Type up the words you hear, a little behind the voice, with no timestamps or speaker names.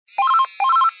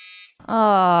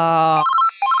Oh.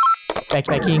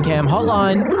 Becky and Cam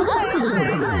hotline.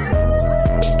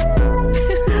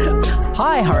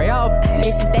 Hi, hurry up.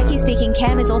 This is Becky speaking.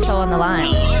 Cam is also on the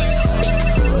line.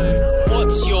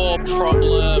 What's your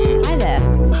problem? Hi there.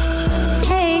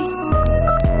 Hey.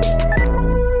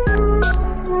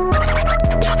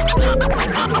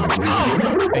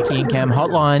 Becky and Cam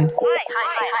hotline.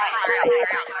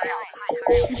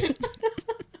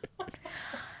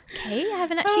 Okay, I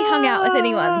haven't actually hung out with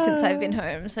anyone since I've been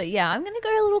home. So, yeah, I'm going to go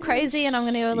a little crazy and I'm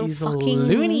going to go a little She's a fucking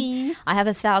loony. I have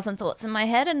 1,000 thoughts in my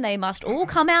head and they must all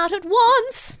come out at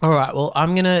once. All right, well,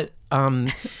 I'm gonna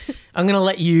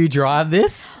let you drive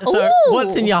this. So, Ooh.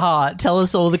 what's in your heart? Tell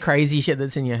us all the crazy shit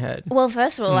that's in your head. Well,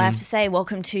 first of all, I have to say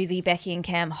welcome to the Becky and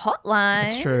Cam hotline.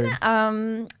 That's true.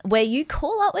 Where you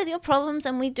call up with your problems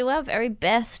and we do our very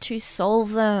best to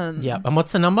solve them. Yeah, and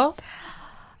what's the number?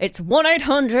 It's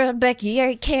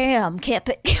 1-800-BECKY-8-CAM.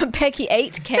 Becky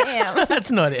 8 Cam.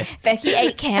 That's not it. Becky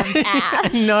 8 Cam's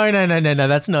ass. No,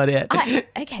 that's not it.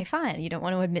 Okay, fine. You don't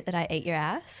want to admit that I ate your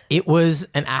ass? It was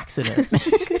an accident.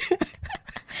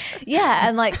 Yeah,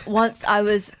 and like once I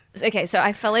was okay, so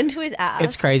I fell into his ass.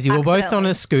 It's crazy. We're both on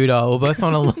a scooter. We're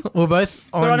on a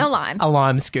lime. A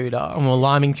lime scooter, and we're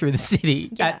liming through the city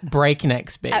at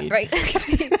breakneck speed. At breakneck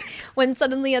speed. When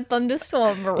suddenly a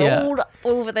thunderstorm rolled up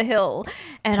over the hill,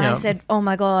 and I said, "Oh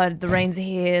my god, the rains are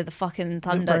here! The fucking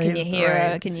thunder! Can you hear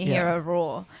her? Can you hear her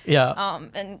roar?" Yeah.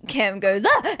 And Cam goes,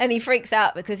 "Ah!" and he freaks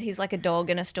out because he's like a dog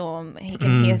in a storm. He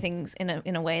can hear things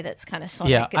in a way that's kind of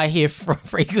sonic. Yeah, I hear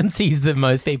frequencies that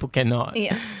most people cannot.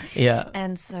 Yeah. Yeah.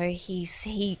 And so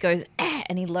he goes,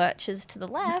 and he lurches to the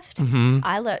left. Mm-hmm.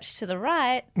 I lurch to the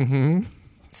right.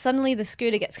 Suddenly the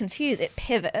scooter gets confused. It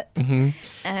pivots. And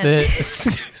The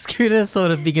scooter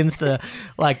sort of begins to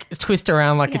like twist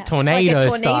around like a tornado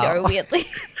style. weirdly.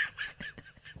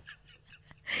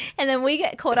 And then we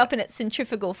get caught up in its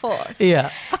centrifugal force.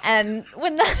 Yeah. And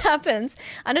when that happens,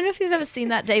 I don't know if you've ever seen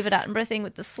that David Attenborough thing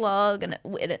with the slug and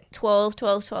it 12,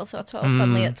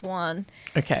 suddenly it's 1.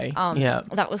 Okay. Yeah.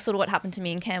 That was sort of what happened to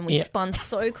me and Cam. We spun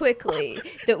so quickly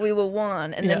that we were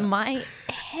 1. And then my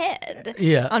head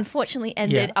unfortunately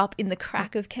ended up in the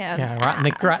crack of Cam's right in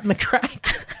the ass. right in the crack.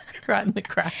 Right in the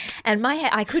crack. And my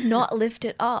head, I could not lift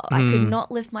it up. I could not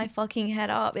lift my fucking head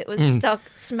up. It was stuck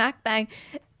smack bang,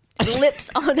 lips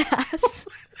on ass.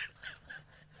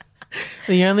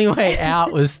 The only way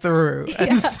out was through.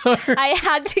 And so I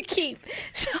had to keep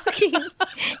sucking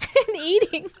and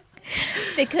eating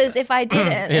because if I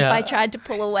didn't, if I tried to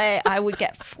pull away, I would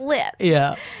get flipped.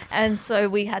 Yeah. And so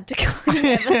we had to cling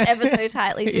ever so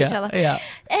tightly to each other. Yeah.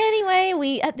 Anyway,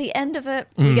 we at the end of it,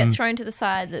 we get thrown to the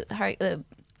side. The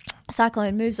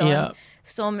cyclone moves on. Yeah.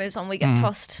 Storm moves on. We get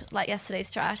tossed like yesterday's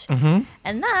trash. And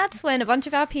that's when a bunch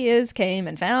of our peers came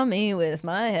and found me with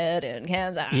my head in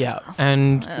Cam's ass. Yeah.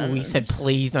 And we said,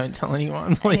 please don't tell anyone.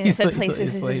 And they Please, said, please.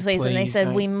 And they said,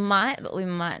 don't. we might, but we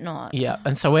might not. Yeah.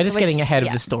 And so we're just getting ahead of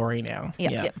yeah. the story now.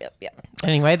 Yep.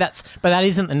 Anyway, but that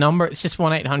isn't the number. It's just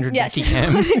 1-800 Yeah, Becky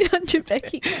Cam. 100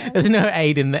 Becky Cam. There's no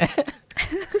 8 in there.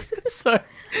 So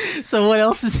what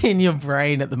else is in your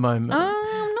brain at the moment?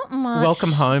 Not much.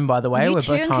 Welcome home, by the way. You We're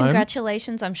too, both and home.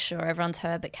 congratulations. I'm sure everyone's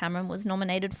heard, but Cameron was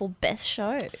nominated for Best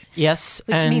Show, Yes.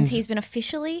 which and means he's been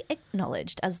officially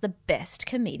acknowledged as the best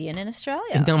comedian in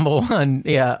Australia. number 1.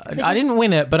 Yeah. I didn't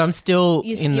win it, but I'm still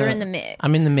You're in the mix.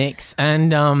 I'm in the mix.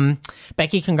 And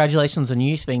Becky, congratulations on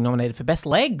you being nominated for Best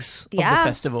Legs of the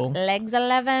festival. Legs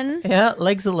 11. Yeah,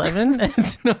 Legs 11.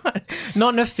 It's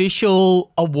not an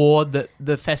official award that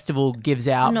the festival gives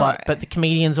out, No. but the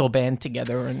comedians all band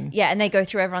together and Yeah, and they go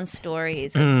through everyone's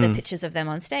stories of the pictures of them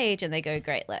on stage, and they go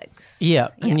great legs. yeah,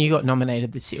 and you got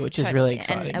nominated this year, which is really Totally.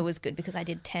 exciting. And it was good because I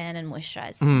did tan and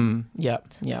moisturize. Yeah.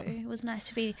 It was nice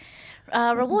to be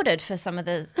rewarded for some of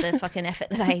the fucking effort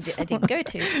that I didn't go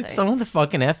to. So. Some of the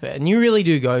fucking effort, and you really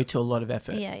do go to a lot of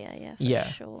effort. Yeah,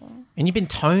 for sure. And you've been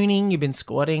toning, you've been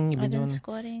squatting, I've been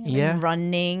squatting, I've Yeah. been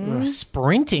running.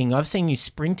 sprinting. I've seen you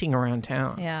sprinting around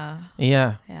town. Yeah.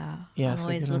 Yeah. I'm so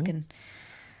always good on you. looking.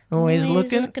 Always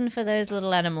looking. looking for those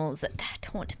little animals that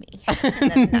taunt me in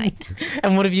the night.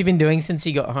 And what have you been doing since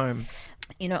you got home?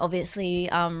 You know, obviously,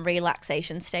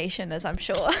 relaxation station, as I'm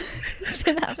sure has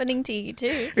been happening to you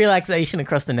too. Relaxation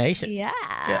across the nation. Yeah.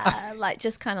 Like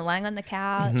just kind of lying on the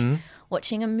couch,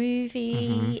 watching a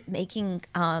movie, making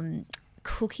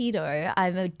cookie dough.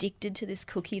 I'm addicted to this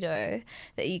cookie dough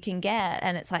that you can get,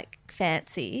 and it's like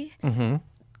fancy.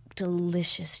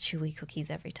 Delicious chewy cookies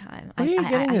every time. Where are you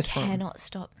getting this I from? cannot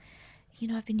stop. You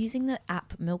know, I've been using the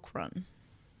app Milk Run.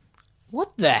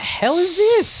 What the hell is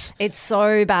this? It's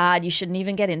so bad. You shouldn't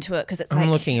even get into it because it's I'm like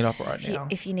looking it up right now.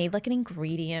 if you need like an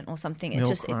ingredient or something, Milk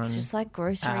it's Run just like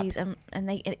groceries and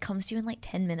it comes to you in like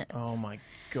 10 minutes. Oh my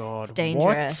God. It's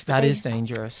dangerous. What? That is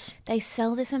dangerous. They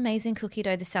sell this amazing cookie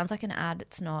dough. This sounds like an ad.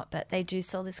 It's not, but they do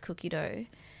sell this cookie dough,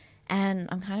 and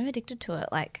I'm kind of addicted to it.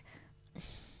 Like,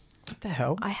 What the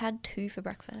hell? I had 2 for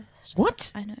breakfast.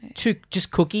 What? I know. 2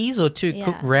 just cookies or 2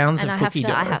 Yeah. rounds and of I cookie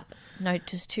have to, dough? No,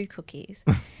 just 2 cookies.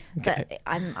 Okay. But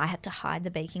I had to hide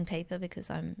the baking paper because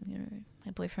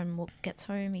my boyfriend gets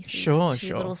home. He sees Sure, 2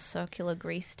 sure. little circular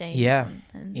grease stains. Yeah.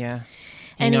 And Yeah.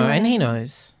 Anyway. And he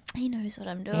knows. He knows what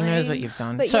I'm doing. He knows what you've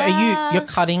done. But So you're yes.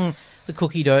 cutting the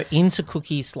cookie dough into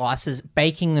cookie slices,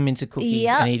 baking them into cookies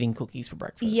Yep. and eating cookies for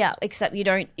breakfast. Yeah, except you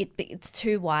don't. It's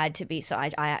too wide to be. So I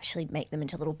actually make them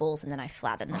into little balls and then I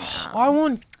flatten them out. I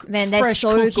want Man, they're fresh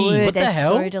so cookie. good. What They're the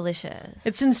hell? so delicious.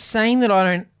 It's insane that I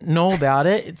don't know about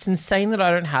it. It's insane that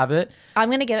I don't have it. I'm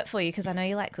gonna get it for you because I know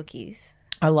you like cookies.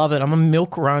 I love it. I'm a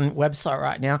Milk Run website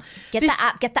right now. Get the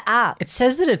app. Get the app. It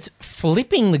says that it's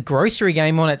flipping the grocery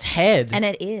game on its head. And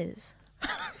it is.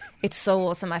 It's so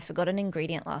awesome. I forgot an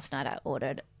ingredient last night. I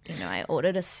ordered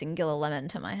a singular lemon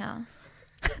to my house.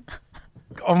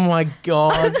 Oh my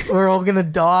God, we're all going to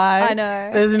die. I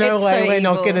know. There's no It's way so we're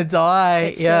not evil. going to die.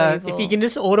 It's so yeah. evil. If you can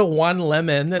just order 1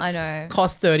 lemon that's I know.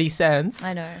 cost 30 cents.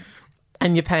 I know.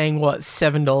 And you're paying, what,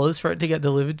 $7 for it to get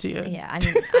delivered to you? Yeah. I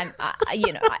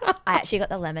actually got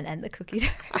the lemon and the cookie dough.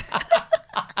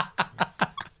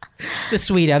 The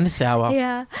sweet and the sour.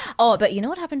 Yeah. Oh, but you know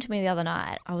what happened to me the other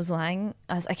night? I was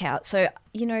okay. So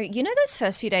you know those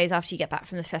first few days after you get back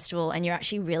from the festival and you're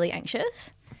actually really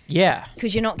anxious Yeah.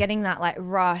 because you're not getting that like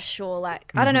rush or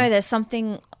like I Mm-hmm. don't know. There's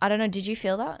something I don't know. Did you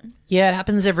feel that? Yeah, it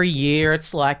happens every year.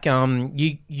 It's like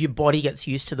your body gets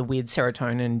used to the weird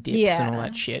serotonin dips and all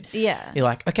that shit. Yeah. You're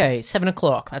like, okay, 7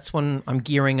 o'clock. That's when I'm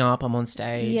gearing up. I'm on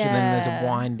stage, and then there's a Yeah.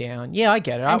 wind down. Yeah, I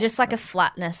get it. And just like a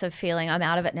flatness of feeling. I'm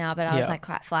out of it now, but I was Yeah. like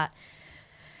quite flat.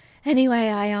 Anyway,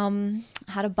 I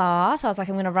had a bath. I was like,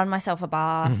 I'm going to run myself a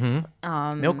bath.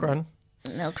 Milk Run.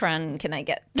 Milk Run. Can I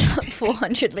get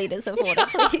 400 liters of water,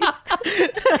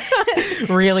 please?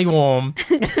 Really warm.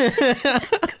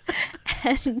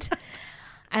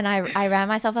 And I ran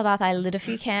myself a bath. I lit a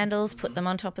few candles, put them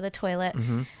on top of the toilet.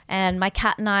 Mm-hmm. And my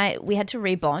cat and I, we had to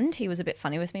rebond. He was a bit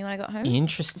funny with me when I got home.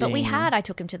 Interesting. But I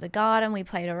took him to the garden. We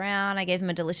played around. I gave him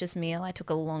a delicious meal. I took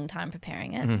a long time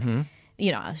preparing it. Mm-hmm.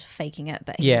 I was faking it,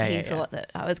 but Yeah, he yeah, thought that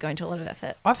I was going to a lot of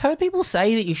effort. I've heard people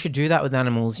say that you should do that with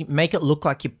animals. You make it look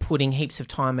like you're putting heaps of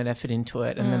time and effort into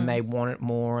it, and then they want it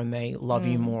more and they love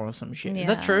you more or some shit. Is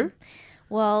that Yeah. true?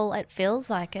 Well, it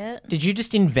feels like it. Did you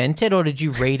just invent it or did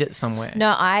you read it somewhere?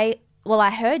 No, I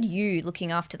heard you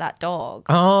looking after that dog.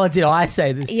 Oh, did I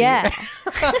say this to Yeah.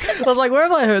 you? I was like, where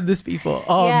have I heard this before?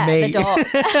 Oh, yeah, me. the dog.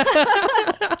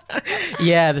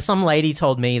 Yeah, some lady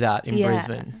told me that in Yeah.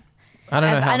 Brisbane. I don't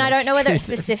know how and I much don't know whether it's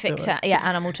truth is specific to it. to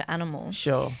animal to animal.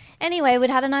 Sure. Anyway, we'd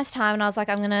had a nice time, and I was like,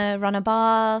 I'm gonna run a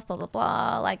bath, blah blah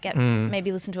blah. Like,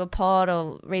 maybe listen to a pod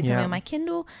or read something Yeah. on my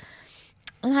Kindle.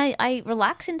 And I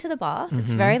relax into the bath. Mm-hmm.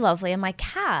 It's very lovely, and my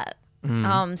cat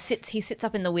sits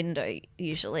up in the window.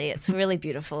 Usually, it's really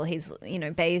beautiful. He's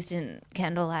bathed in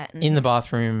candlelight and In the he's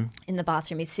bathroom. in the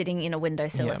bathroom. He's sitting in a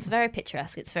windowsill. Yeah. It's very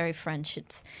picturesque. It's very French.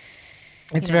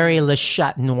 It's very Le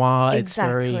Chat Noir.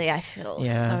 Exactly. It's very I feel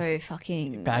yeah. so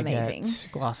fucking amazing.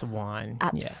 baguette, glass of wine. Yeah.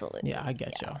 Absolutely. Yeah, I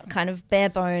get you. Kind of bare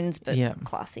bones, but Yeah.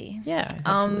 classy. Yeah,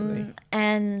 absolutely.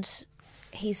 And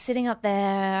he's sitting up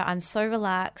there. I'm so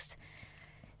relaxed.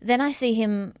 Then I see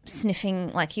him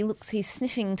sniffing, like he's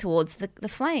sniffing towards the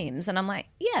flames. And I'm like,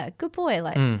 yeah, good boy.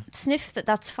 Like, sniff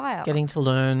that's fire. Getting to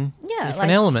learn Yeah, different like-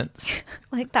 elements.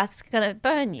 Like, that's going to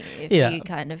burn you if Yeah. you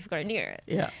kind of go near it.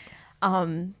 Yeah.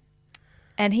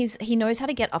 And he knows how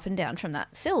to get up and down from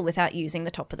that sill without using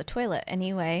the top of the toilet.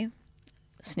 Anyway,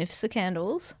 sniffs the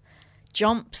candles,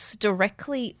 jumps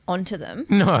directly onto them.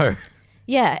 No.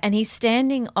 Yeah, and he's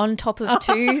standing on top of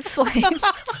 2 flames.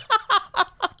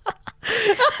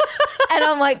 And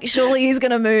I'm like, surely he's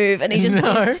going to move. And he just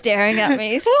keeps staring at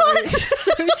me.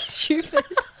 So stupid.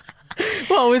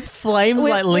 Well, with flames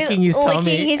like licking his tummy.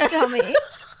 Licking his tummy.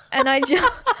 And I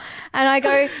jump. And I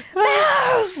go,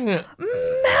 mouse, mouse.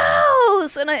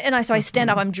 So I stand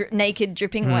up. I'm naked,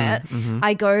 dripping wet.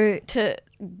 I go to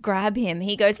grab him.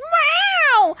 He goes,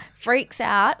 meow, freaks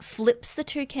out, flips the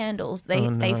 2 candles.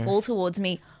 They fall towards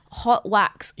me. Hot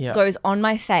wax goes on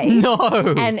my face. No.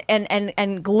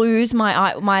 And glues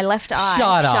my left eye.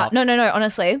 Shut up. No,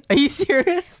 honestly. Are you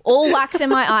serious? All wax in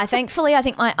my eye. Thankfully, I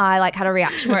think my eye had a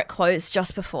reaction where it closed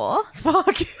just before.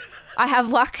 Fuck. I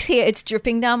have wax here. It's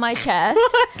dripping down my chest.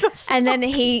 And then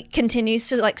he continues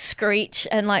to like screech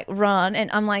and like run. And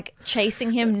I'm like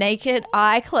chasing him naked,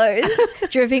 eye closed,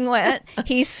 dripping wet.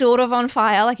 He's sort of on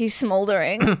fire, like he's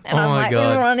smoldering. And I'm my like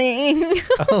God. running.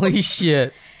 Holy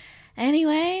shit.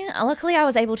 Anyway, luckily I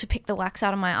was able to pick the wax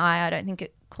out of my eye. I don't think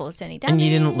it caused any damage. And you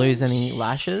didn't lose any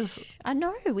lashes? I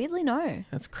know, weirdly no.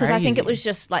 That's Because I think it crazy. was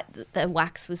just like the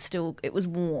wax was still, it was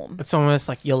warm. It's almost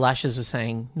like your lashes were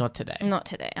saying, not today. Not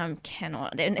today. I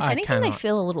cannot. And if I anything, they cannot.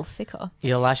 feel a little thicker.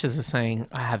 Your lashes are saying,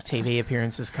 I have TV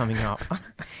appearances coming up.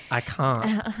 I can't.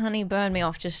 Honey, burn me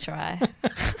off. Just try.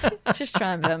 Just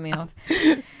try and burn me off.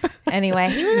 Anyway,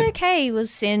 he was okay. He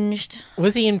was singed.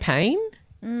 Was he in pain?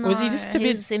 No, Was he just a he bit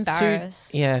was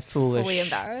embarrassed. Yeah, foolish. Fully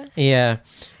embarrassed. Yeah.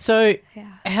 So, Yeah.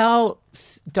 how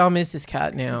dumb is this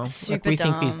cat now? Super we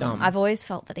dumb. think he's dumb. I've always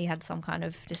felt that he had some kind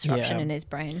of disruption Yeah. in his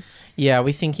brain. Yeah,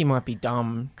 we think he might be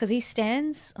dumb. Because he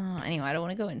stands. Oh, anyway, I don't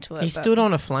want to go into it. He but stood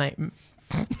on a flame.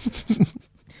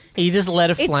 He just let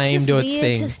a it's flame just do its weird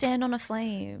thing. to stand on a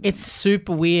flame. It's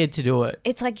super weird to do it.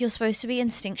 It's like you're supposed to be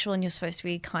instinctual and you're supposed to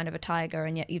be kind of a tiger,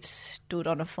 and yet you've stood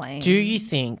on a flame. Do you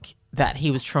think that he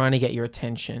was trying to get your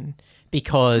attention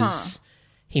because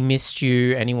he missed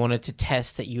you and he wanted to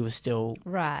test that you were still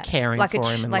right caring like for a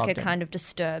him and like loved a him? kind of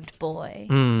disturbed boy,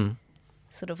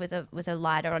 sort of with a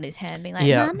lighter on his hand, being like,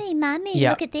 Yeah. "Mummy, Yeah,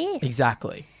 look at this."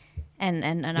 Exactly. And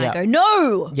Yeah. I go,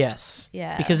 "No." Yes.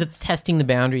 Yeah. Because it's testing the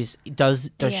boundaries.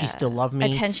 Does she Yeah. still love me?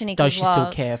 Attention Does equals she love.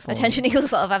 still care for Attention me?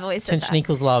 equals love. I've always said Attention that.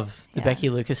 equals love. The Yeah. Becky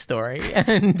Lucas story.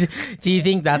 And do you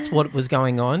think that's what was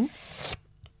going on?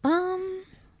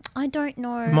 I don't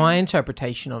know. My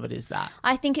interpretation of it is that.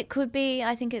 I think it could be.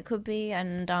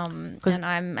 And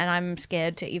I'm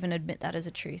scared to even admit that as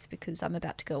a truth because I'm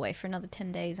about to go away for another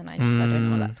 10 days and I don't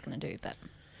know what that's going to do. But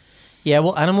Yeah,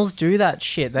 well, animals do that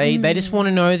shit. They just want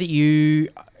to know that you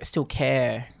still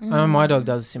care. My dog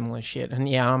does similar shit. And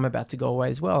yeah, I'm about to go away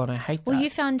as well. And I hate that. well, you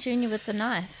found Junior with the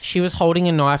knife. She was holding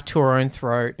a knife to her own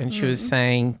throat and she was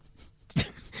saying,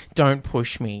 don't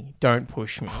push me. Don't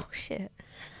push me. Oh shit.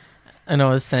 And I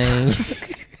was saying,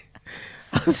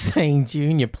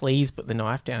 Junior, please put the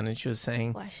knife down. And she was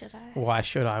saying, Why should I? why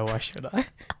should I? Why should I?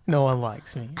 No one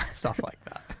likes me. Stuff like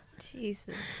that.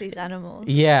 Jesus, these animals.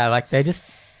 Yeah, like they just,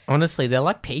 honestly, they're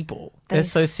like people. They're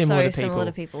so similar to people. Similar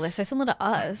to people. They're so similar to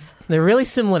us. They're really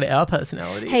similar to our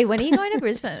personalities. Hey, when are you going to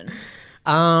Brisbane?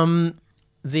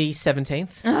 The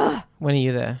 17th. When are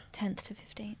you there? 10th to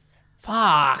 15th.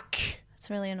 Fuck. It's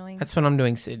really annoying. That's when I'm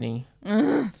doing Sydney.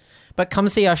 But come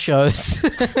see our shows.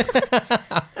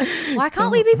 Why can't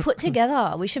we be put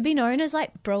together? We should be known as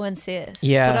like bro and sis.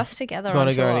 Yeah. Put us together. Gotta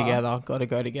on go tour. together. Gotta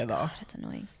go together. That's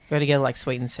annoying. Go together like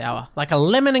sweet and sour. Like a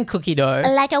lemon and cookie dough.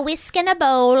 Like a whisk in a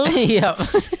bowl. Yep.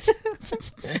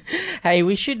 Hey,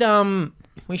 we should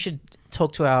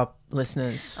talk to our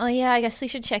listeners. Oh yeah, I guess we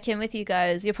should check in with you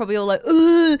guys. You're probably all like,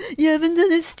 "Oh, you haven't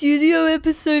done a studio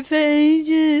episode for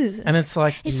ages." And it's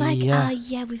like,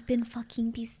 yeah, we've been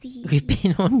fucking busy. we've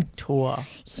been on tour.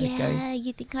 Yeah, Okay.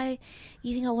 you think I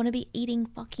want to be eating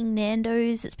fucking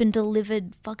Nando's? It's been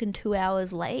delivered fucking 2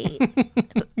 hours late.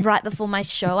 Right before my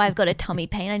show, I've got a tummy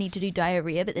pain. I need to do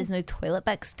diarrhea, but there's no toilet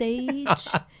backstage.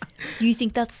 You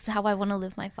think that's how I want to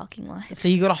live my fucking life? So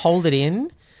you got to hold it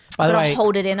in. By I the gotta way,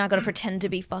 hold it in. I gotta pretend to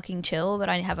be fucking chill, but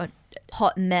I have a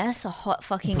hot mess, a hot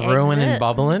fucking brewing exit. and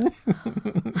bubbling.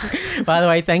 By the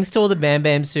way, thanks to all the Bam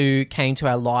Bams who came to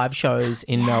our live shows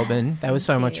in Melbourne. They were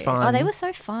so much you. fun. Oh, they were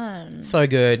so fun. so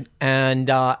good. And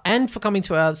for coming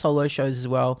to our solo shows as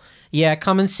well. Yeah,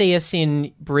 come and see us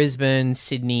in Brisbane,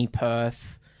 Sydney,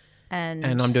 Perth, And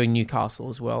and I'm doing Newcastle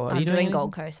as well. Are I'm you doing anything?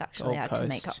 Gold Coast actually. Gold I had to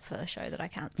make Coast. up for the show that I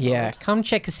cancelled. Yeah, come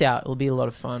check us out. It'll be a lot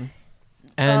of fun.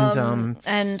 And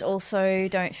And also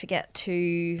don't forget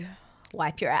to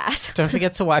wipe your ass. don't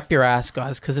forget to wipe your ass,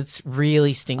 guys, because it's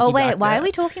really stinky. Oh wait, back why there. are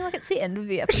we talking like it's the end of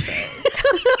the episode?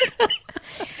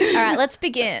 All right, let's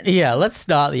begin. Yeah, let's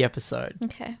start the episode.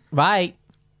 Okay. Bye.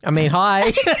 I mean,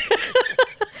 hi.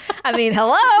 I mean,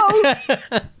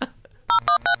 hello.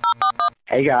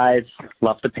 Hey guys,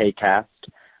 love the PCast.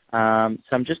 So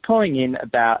I'm just calling in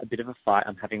about a bit of a fight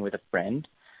I'm having with a friend.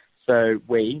 So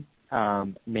me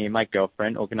and my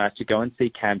girlfriend organised to go and see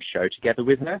Cam's show together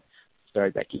with her.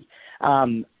 Sorry, Becky.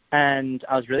 And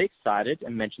I was really excited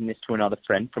and mentioned this to another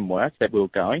friend from work that we were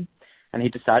going, and he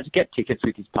decided to get tickets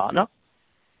with his partner.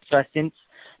 So I since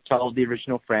told the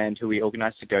original friend who we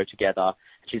organised to go together,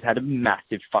 she's had a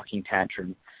massive fucking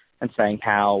tantrum and saying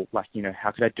how,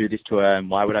 how could I do this to her and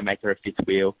why would I make her a fifth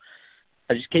wheel?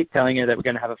 I just keep telling her that we're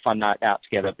going to have a fun night out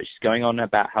together, but she's going on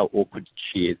about how awkward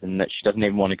she is and that she doesn't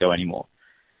even want to go anymore.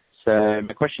 So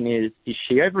my question is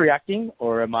she overreacting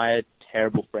or am I a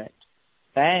terrible friend?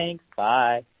 Thanks.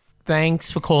 Bye.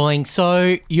 Thanks for calling.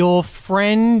 So your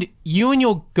friend, you and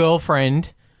your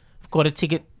girlfriend have got a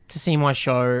ticket to see my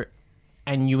show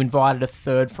and you invited a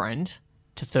third friend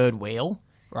to Third Wheel,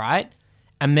 right?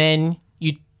 And then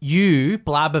you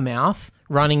blabbermouth,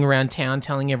 running around town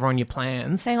telling everyone your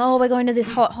plans. Saying, oh, we're going to this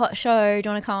hot show. Do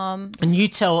you want to come? And you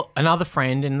tell another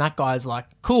friend and that guy's like,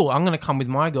 cool, I'm going to come with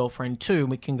my girlfriend too.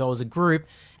 We can go as a group.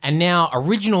 And now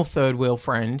original Third Wheel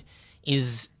friend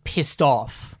is pissed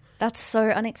off. That's so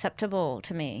unacceptable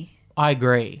to me. I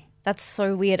agree. That's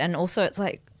so weird. And also it's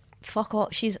like, fuck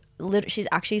off. She's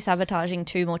actually sabotaging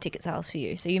 2 more ticket sales for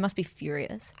you. So you must be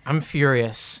furious. I'm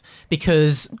furious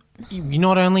because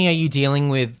not only are you dealing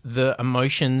with the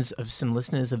emotions of some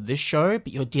listeners of this show,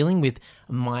 but you're dealing with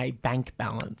my bank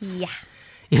balance. Yeah.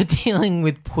 You're dealing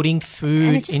with putting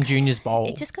food in Junior's bowl.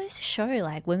 It just goes to show,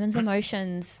 like, women's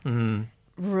emotions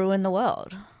ruin the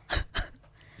world.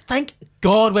 Thank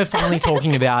God we're finally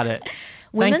talking about it.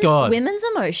 Thank God. Women's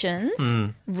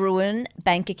emotions ruin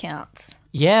bank accounts.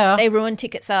 Yeah. They ruin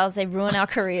ticket sales. They ruin our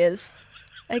careers.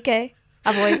 Okay.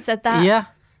 I've always said that. Yeah.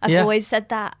 I've always said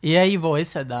that. Yeah, you've always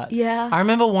said that. Yeah. I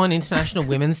remember one International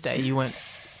Women's Day, you went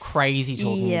crazy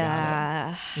talking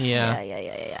about it.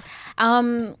 Yeah.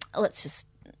 Let's just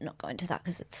not go into that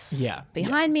because it's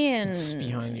behind me and it's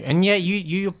behind you. And yeah,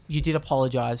 you did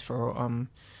apologize for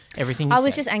everything you I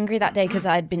was said. just angry that day because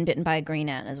I'd been bitten by a green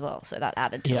ant as well, so that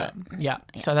added to it. Yeah,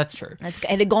 so that's true. It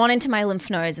had gone into my lymph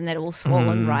nodes and they'd all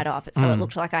swollen right up. So it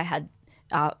looked like I had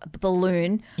a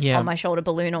balloon on my shoulder,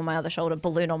 balloon on my other shoulder,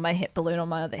 balloon on my hip, balloon on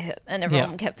my other hip. And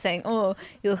everyone kept saying, oh,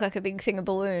 you look like a big thing of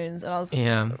balloons. And I was,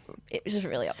 it was just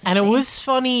really upsetting. And it was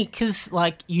funny because,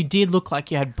 like, you did look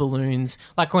like you had balloons,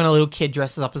 like when a little kid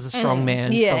dresses up as a strong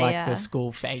man for, like, the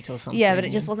school fete or something. Yeah, but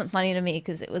it just wasn't funny to me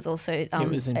because it was also... it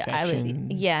was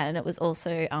infection. and it was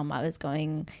also... I was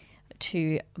going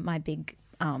to my big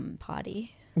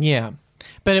party. Yeah.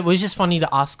 But it was just funny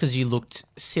to us because you looked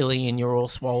silly and you're all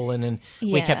swollen and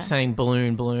we kept saying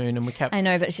balloon, balloon and we kept... I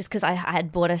know, but it's just because I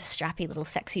had bought a strappy little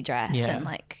sexy dress and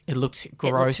like... It looked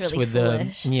gross really with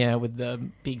foolish. with the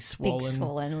big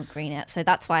swollen green out. So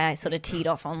that's why I sort of teed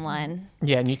off online.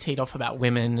 Yeah, and you teed off about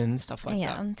women and stuff like that.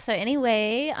 Yeah. So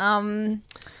anyway,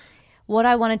 what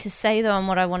I wanted to say though and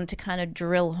what I wanted to kind of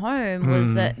drill home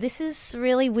was that this is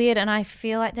really weird and I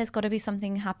feel like there's got to be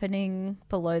something happening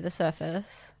below the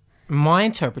surface. My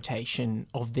interpretation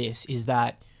of this is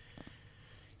that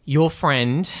your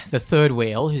friend, the third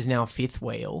wheel, who's now fifth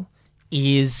wheel,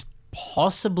 is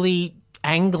possibly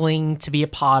angling to be a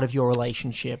part of your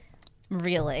relationship.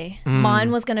 Really?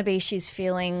 Mine was going to be she's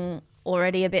feeling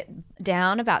already a bit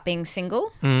down about being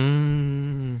single.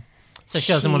 So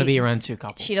she doesn't want to be around 2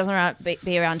 couples. She doesn't want to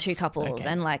be around 2 couples. Okay.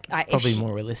 And like, it's probably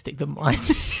more realistic than mine.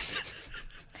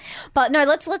 But no,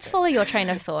 let's follow your train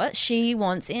of thought. She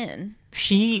wants in.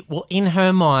 In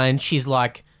her mind, she's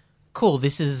like, cool,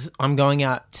 I'm going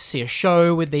out to see a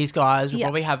show with these guys. We'll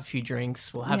probably have a few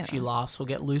drinks. We'll have a few laughs. We'll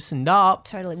get loosened up.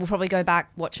 Totally. We'll probably go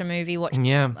back, watch a movie, watch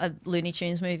a Looney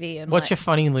Tunes movie. And watch a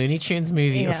funny Looney Tunes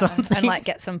movie or something. And like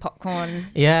get some popcorn.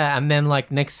 Yeah, and then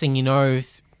like next thing you know,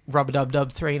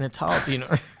 rub-a-dub-dub 3 in a tub, you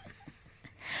know.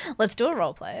 Let's do a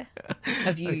role play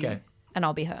of you and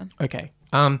I'll be her. Okay.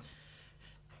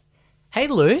 Hey,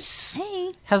 Luce.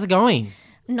 Hey. How's it going?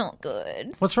 Not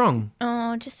good. What's wrong?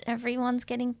 Oh, just everyone's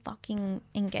getting fucking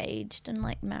engaged and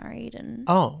like married and...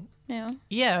 Oh. Yeah.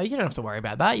 Yeah, you don't have to worry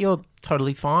about that. You're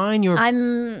totally fine.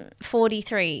 I'm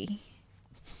 43.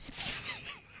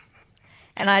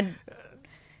 And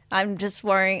I'm just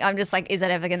worrying. I'm just like, is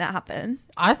that ever going to happen?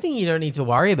 I think you don't need to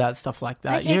worry about stuff like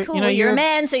that. Okay, cool. You're a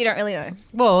man, so you don't really know.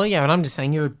 Well, yeah, and I'm just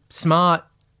saying you're a smart,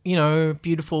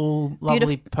 beautiful,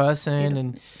 lovely person.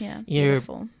 And you're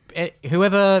beautiful.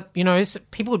 Whoever,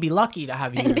 people would be lucky to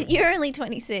have you. But you're only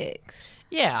 26.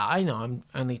 Yeah, I know. I'm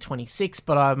only 26,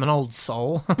 but I'm an old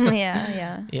soul.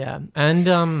 Yeah. Yeah, and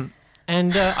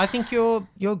I think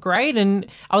you're great. And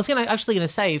I was actually gonna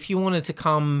say if you wanted to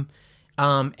come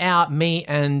out, me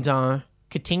and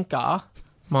Katinka,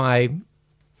 my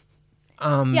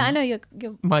I know your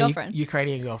girlfriend,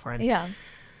 Ukrainian girlfriend. Yeah,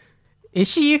 is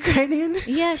she Ukrainian?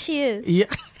 Yeah, she is. Yeah.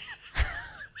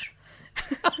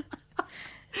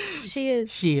 She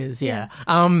is. She is, yeah.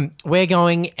 We're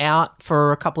going out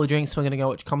for a couple of drinks. We're going to go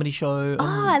watch a comedy show.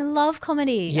 I love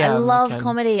comedy. Yeah, I love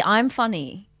comedy. I'm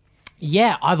funny.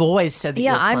 Yeah, I've always said that.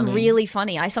 Yeah, you're funny. I'm really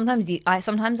funny. I sometimes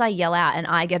yell out and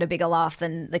I get a bigger laugh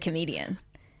than the comedian.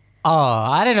 Oh,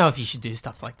 I don't know if you should do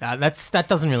stuff like that. That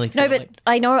doesn't really feel but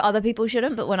I know other people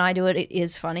shouldn't, but when I do it, it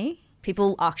is funny.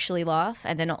 People actually laugh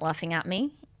and they're not laughing at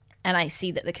me. And I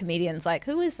see that the comedian's like,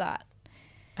 who is that?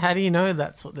 How do you know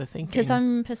that's what they're thinking? Because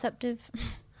I'm perceptive.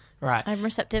 Right. I'm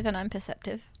receptive and I'm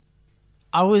perceptive.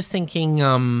 I was thinking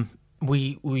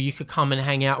you could come and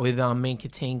hang out with me and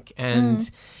Katink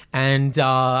and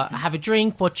have a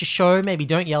drink, watch a show. Maybe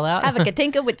don't yell out. Have a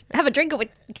drink with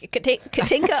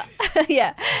Katinka.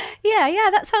 Yeah.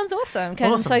 That sounds awesome.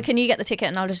 So can you get the ticket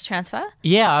and I'll just transfer?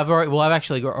 Yeah, I've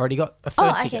actually already got a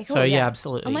third ticket. Cool, so yeah,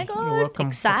 absolutely. Oh my You're God, welcome.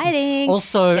 exciting.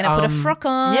 Also, gonna put a frock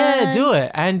on. Yeah, do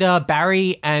it. And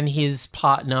Barry and his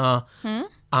partner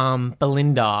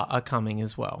Belinda are coming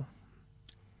as well.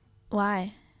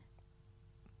 Why?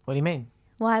 What do you mean?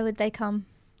 Why would they come?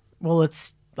 Well,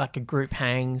 it's like a group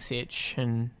hang sitch,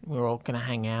 and we're all gonna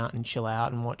hang out and chill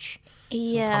out and watch some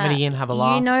comedy and have a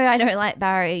laugh. You know I don't like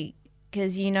Barry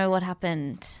because you know what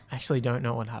happened I actually don't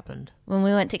know what happened. when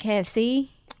we went to KFC.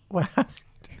 What happened?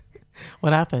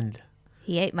 What happened?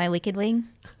 He ate my wicked wing.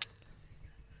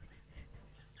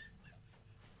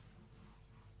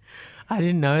 I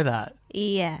didn't know that.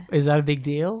 Yeah. Is that a big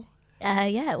deal?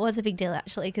 Yeah, it was a big deal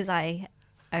actually because I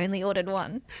only ordered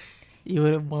one. You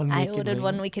would have one. I ordered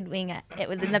one wicked wing. It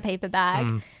was in the paper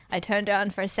bag. I turned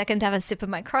around for a second to have a sip of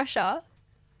my crusher,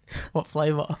 What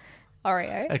flavor?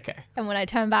 Oreo. Okay. And when I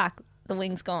turn back, the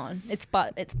wing's gone. It's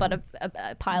but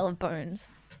a pile of bones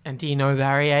And do you know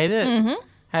Barry ate it? Mm-hmm.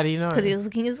 How do you know? because he was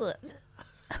licking his lips.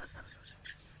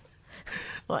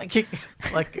 like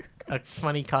a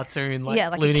funny cartoon, like Yeah,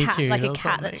 like Looney a cat, Tunes like a or cat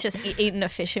something. that's just eaten a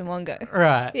fish in one go.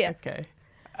 Right. Yeah. Okay.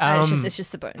 It's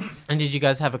just the bones. And did you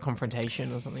guys have a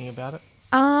confrontation or something about it?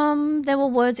 There were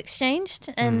words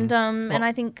exchanged, and and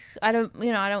I think I don't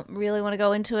really want to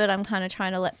go into it. I'm kind of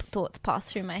trying to let thoughts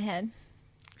pass through my head.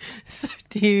 So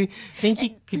do you think you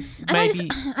could And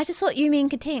maybe? I just thought you, me, and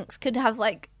Katinks could have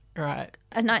like Right.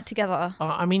 a night together.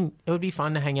 I mean, it would be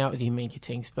fun to hang out with you, me and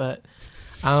Katinks, but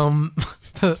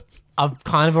but I've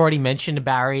kind of already mentioned to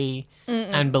Barry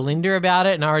and Belinda about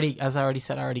it, and as I already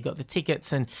said, I already got the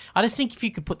tickets, and I just think if you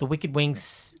could put the Wicked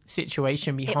Wings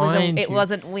situation behind It you.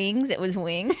 wasn't wings, it was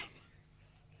wing.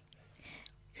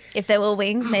 If there were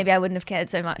wings, maybe I wouldn't have cared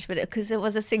so much, but because it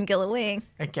was a singular wing.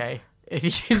 Okay, if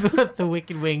you could put the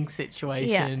Wicked Wings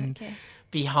situation okay.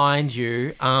 behind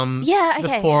you, Yeah,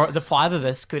 okay. the five of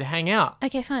us could hang out.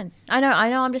 Okay, fine. I know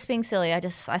I'm just being silly. I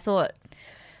thought,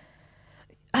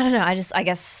 I don't know, I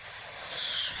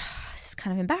guess it's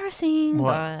kind of embarrassing,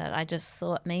 What? but I just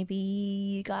thought maybe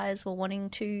you guys were wanting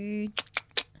to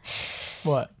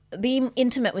What? be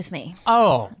intimate with me.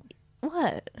 Oh,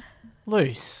 What?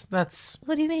 loose.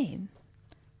 What do you mean?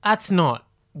 That's not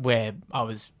where I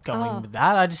was going with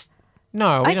that. I just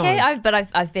no. We Okay, don't.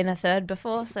 I've been a third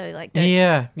before, so like, don't.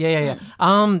 Yeah.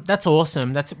 That's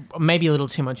awesome. That's maybe a little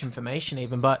too much information,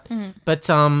 even, but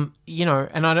you know,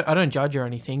 and I don't judge or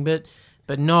anything, but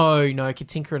no,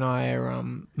 Katinka and I are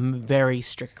very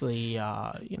strictly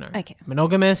Okay.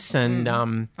 monogamous, and All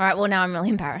right. Well, now I'm really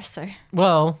embarrassed. So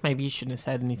well, maybe you shouldn't have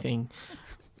said anything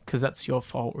because that's your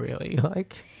fault, really.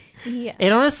 Like. yeah.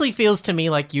 It honestly feels to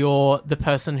me like you're the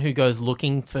person who goes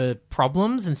looking for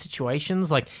problems and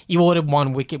situations. Like you ordered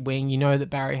one Wicked Wing, you know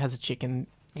that Barry has a chicken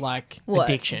What?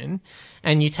 addiction,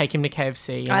 and you take him to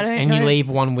KFC I don't and you know. leave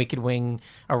one Wicked Wing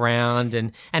around,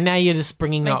 and now you're just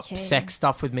bringing up Okay. sex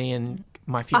stuff with me and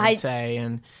my fiance,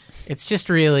 and it's just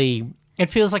really, it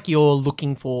feels like you're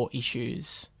looking for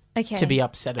issues Okay. to be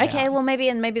upset about. Okay, well, maybe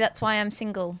that's why I'm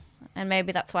single, and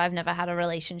maybe that's why I've never had a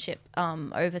relationship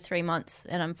over 3 months,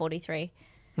 and I'm 43.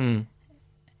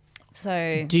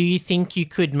 So Do you think you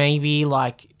could maybe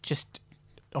like just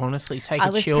honestly take I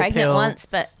a was chill pregnant pill? once,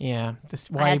 but Yeah.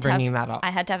 Why I are you had to have- bringing that up? I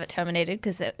had to have it terminated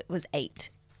because it was 8.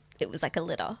 It was like a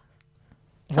litter.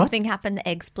 Something happened. The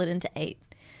egg split into 8,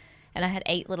 and I had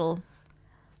 8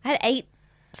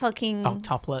 fucking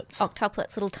Octuplets.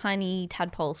 octuplets, little tiny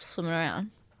tadpoles swimming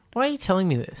around. Why are you telling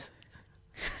me this?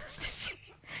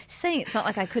 Just saying, it's not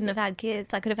like I couldn't have had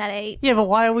kids. I could have had 8. Yeah, but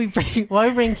why are we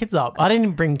bringing kids up? I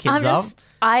didn't bring kids I'm up. just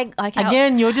I can't.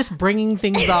 Again, you're just bringing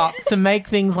things up to make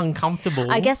things uncomfortable.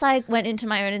 I guess I went into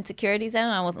my own insecurities then,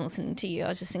 and I wasn't listening to you. I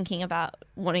was just thinking about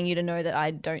wanting you to know that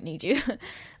I don't need you,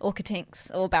 or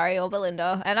Katinks, or Barry, or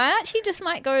Belinda. And I actually just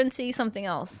might go and see something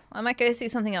else. I might go see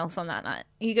something else on that night.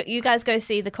 You guys go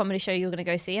see the comedy show you're going to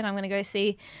go see, and I'm going to go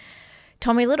see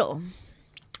Tommy Little.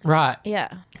 Right. Yeah.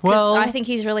 'Cause Well- I think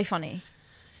he's really funny.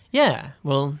 Yeah.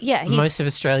 Well, Yeah, he's- most of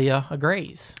Australia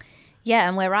agrees. Yeah,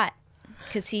 and we're right.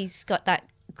 Because he's got that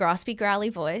graspy, growly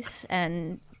voice,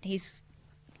 and he's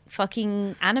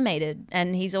fucking animated,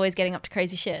 and he's always getting up to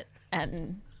crazy shit.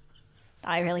 And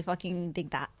I really fucking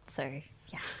dig that. So,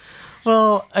 yeah.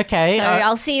 Well, okay. So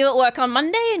I'll see you at work on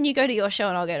Monday, and you go to your show,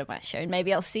 and I'll go to my show. And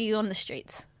maybe I'll see you on the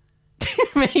streets.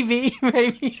 maybe.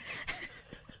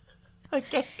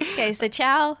 Okay. Okay, so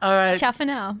ciao. All right. Ciao for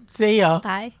now. See ya.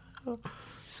 Bye.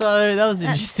 So that was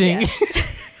interesting. yeah.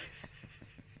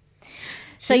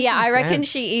 So yeah, I reckon sense.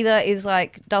 she either is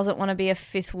like doesn't want to be a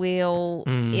fifth wheel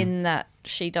in that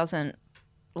she doesn't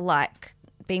like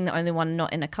being the only one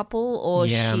not in a couple, or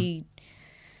Yeah. she.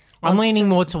 I'm wants leaning to-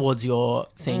 more towards your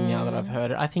thing now that I've heard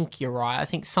it. I think you're right. I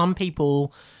think some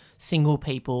people, single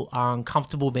people, are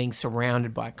uncomfortable being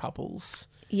surrounded by couples.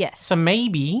 Yes. So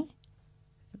maybe,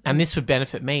 and this would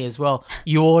benefit me as well,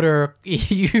 you order,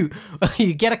 you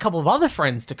get a couple of other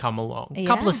friends to come along. A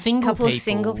couple of single people. Couple of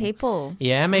single people.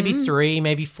 Yeah, maybe 3,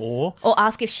 maybe 4. Or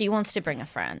ask if she wants to bring a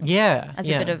friend. Yeah. As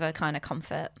yeah. a bit of a kind of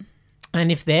comfort. And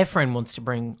if their friend wants to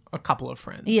bring a couple of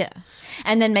friends. Yeah.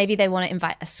 And then maybe they want to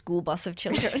invite a school bus of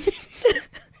children.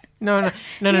 No.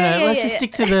 Yeah, Let's just yeah.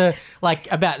 stick to the,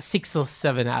 like, about 6 or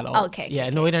 7 adults. Okay, Yeah,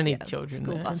 okay, no, we don't need yeah. children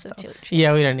School there bus and of stuff. children.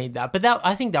 Yeah, we don't need that. But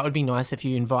I think that would be nice if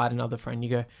you invite another friend. You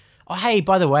go, oh, hey,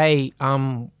 by the way,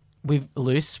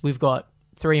 we've got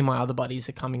 3 of my other buddies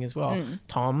are coming as well.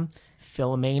 Tom,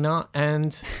 Philomena,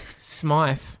 and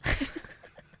Smythe.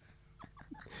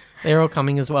 They're all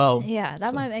coming as well. Yeah,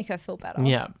 that might make her feel better.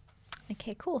 Yeah,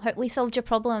 Okay, cool. Hope we solved your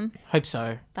problem. hope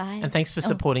so. Bye. And thanks for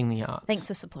supporting the arts. Thanks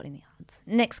for supporting the arts.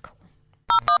 Next call.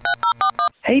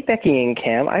 Hey, Becky and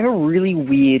Cam. I have a really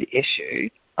weird issue.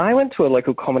 I went to a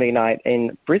local comedy night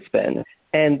in Brisbane,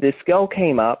 and this girl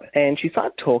came up, and she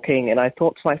started talking, and I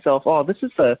thought to myself, oh, this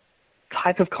is the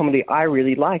type of comedy I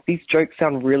really like. These jokes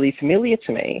sound really familiar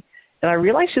to me. And I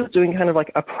realized she was doing kind of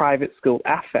like a private school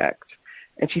affect.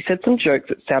 And she said some jokes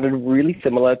that sounded really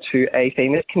similar to a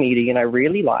famous comedian I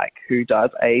really like who does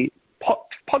a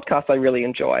podcast I really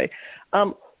enjoy.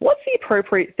 What's the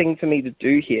appropriate thing for me to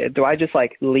do here? Do I just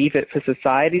like leave it for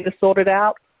society to sort it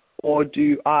out? Or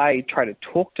do I try to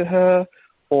talk to her?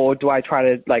 Or do I try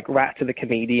to like rat to the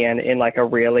comedian in like a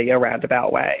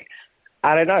roundabout way?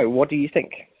 I don't know. What do you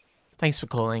think? Thanks for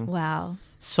calling. Wow.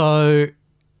 So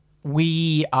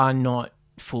we are not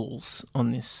fools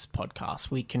on this podcast.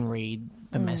 We can read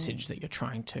the message that you're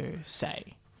trying to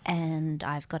say. And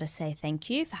I've got to say thank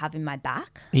you for having my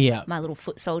back, Yeah. my little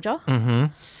foot soldier,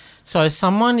 So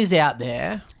someone is out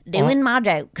there doing my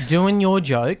jokes. doing your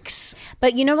jokes.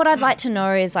 But you know what I'd like to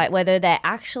know is like whether they're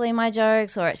actually my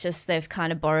jokes or it's just they've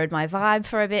kind of borrowed my vibe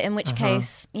for a bit, in which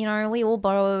case, you know, we all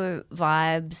borrow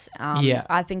vibes. Yeah.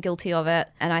 I've been guilty of it.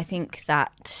 And I think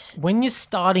that, When you're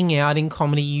starting out in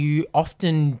comedy, you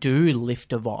often do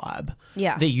lift a vibe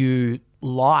yeah. that you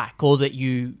like or that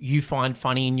you find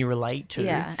funny and you relate to.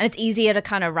 Yeah, and it's easier to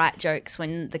kind of write jokes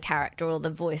when the character or the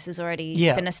voice has already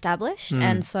Yeah. been established.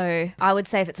 And so I would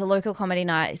say if it's a local comedy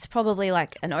night, it's probably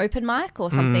like an open mic or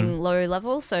something low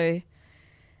level. So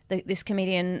this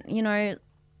comedian, you know,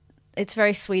 it's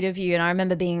very sweet of you. And I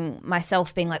remember being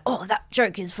like, oh, that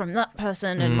joke is from that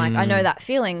person. And like, I know that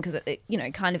feeling because it, you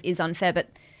know, kind of is unfair. But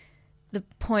the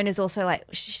point is also like,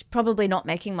 she's probably not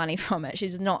making money from it.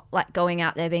 She's not like going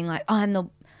out there being like, oh, I'm the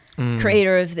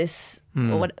creator of this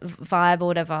or what, vibe or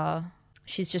whatever.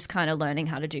 She's just kind of learning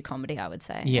how to do comedy, I would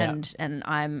say. Yeah. And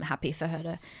I'm happy for her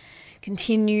to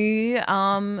continue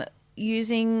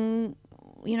using,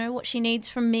 you know, what she needs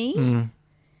from me.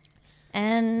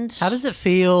 And How does it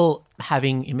feel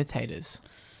having imitators?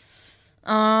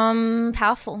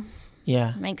 powerful.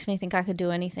 Yeah. Makes me think I could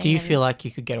do anything. Do you and- feel like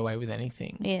you could get away with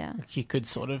anything? Yeah. Like you could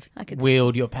sort of I could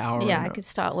wield your power. Yeah, in I a could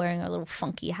start wearing a little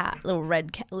funky hat, little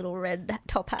red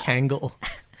top hat. Kangle.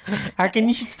 I reckon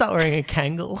you should start wearing a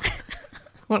Kangle.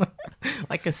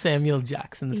 Like a Samuel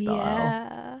Jackson style.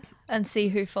 Yeah. And see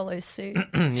who follows suit.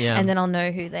 Yeah. And then I'll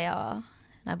know who they are. And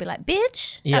I'll be like,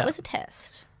 bitch, Yeah. that was a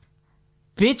test.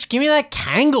 Bitch, give me that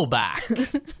Kangle back.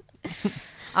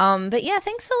 But yeah,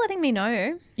 thanks for letting me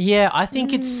know. Yeah, I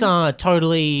think it's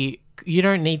totally. You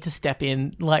don't need to step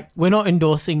in. Like, we're not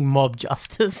endorsing mob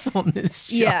justice on this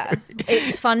show. Yeah.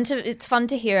 It's fun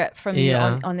to hear it from you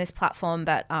Yeah. on this platform.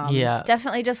 But Yeah.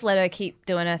 definitely just let her keep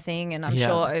doing her thing. And I'm Yeah.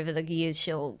 sure over the years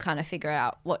she'll kind of figure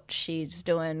out what she's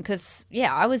doing. Because,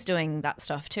 yeah, I was doing that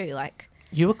stuff too. Like,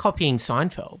 You were copying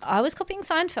Seinfeld I was copying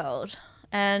Seinfeld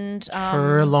and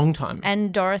for a long time.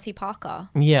 and Dorothy Parker.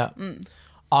 Yeah.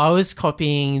 I was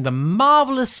copying the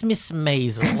marvelous Miss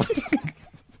Maisel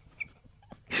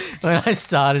when I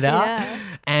started out. Yeah.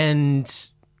 And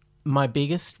my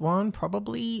biggest one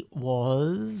probably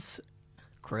was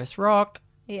Chris Rock.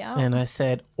 Yeah. And I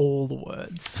said all the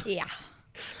words. Yeah.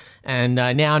 And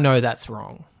I now know that's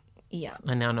wrong. Yeah.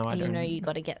 I now know I You don't. know you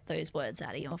got to get those words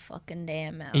out of your fucking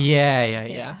damn mouth.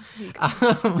 Yeah.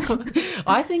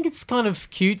 I think it's kind of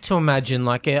cute to imagine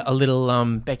like a little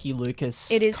Becky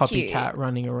Lucas It is copycat cute.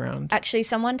 running around. Actually,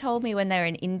 someone told me when they were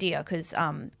in India, because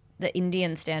the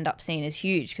Indian stand-up scene is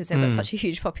huge because they've got such a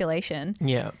huge population.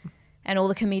 Yeah. and all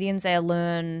the comedians there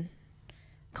learn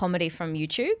comedy from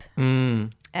YouTube.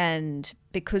 And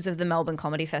because of the Melbourne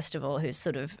Comedy Festival, who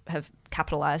sort of have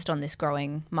capitalised on this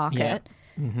growing market,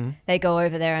 they go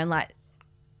over there and like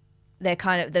they're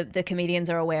kind of the comedians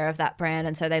are aware of that brand,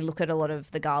 and so they look at a lot of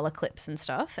the gala clips and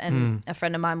stuff. And a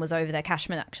friend of mine was over there,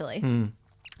 Cashman actually,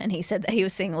 and he said that he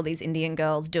was seeing all these Indian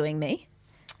girls doing me.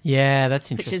 Yeah,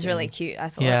 that's interesting. Which is really cute, I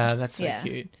thought. Yeah, that's so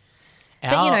cute.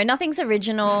 But, you know, nothing's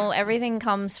original. Everything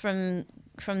comes from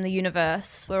the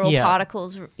universe. We're all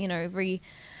particles, you know,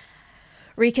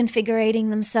 reconfigurating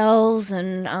themselves.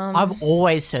 And I've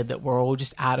always said that we're all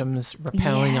just atoms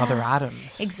repelling other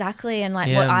atoms. Exactly. And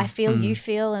like what I feel, you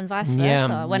feel, and vice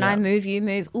versa. When I move, you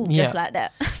move. Ooh, just like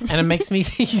that. And it makes me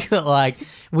think that like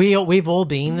we've all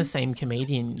been the same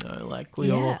comedian, you know, like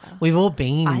we've all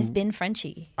been. I've been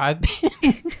Frenchie.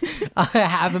 I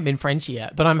haven't been Frenchie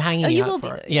yet, but I'm hanging out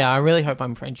for it. Yeah, I really hope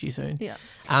I'm Frenchie soon. Yeah.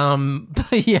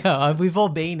 But yeah, we've all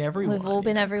been everyone. We've all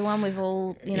been everyone. We've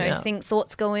all, you know, think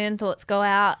thoughts go in, thoughts go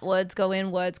out, words go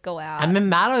in, words go out. And then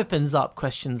that opens up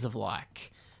questions of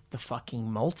like the fucking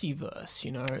multiverse,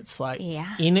 you know? It's like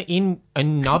in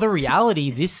another reality,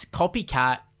 this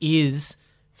copycat is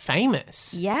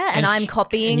famous. Yeah, and I'm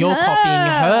copying her. And you're copying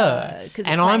her.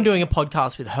 And I'm like, doing a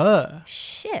podcast with her.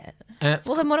 Shit.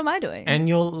 Well, then what am I doing? And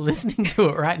you're listening to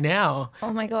it right now.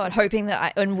 Oh my God, hoping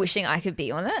that and wishing I could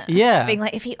be on it. Yeah. Being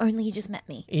like, if he only just met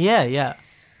me. Yeah.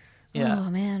 Oh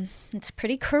man, it's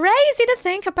pretty crazy to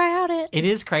think about it. It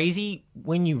is crazy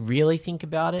when you really think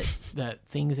about it, that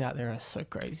things out there are so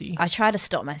crazy. I try to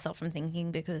stop myself from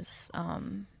thinking because,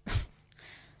 honey,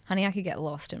 I could get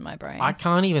lost in my brain. I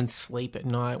can't even sleep at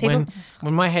night.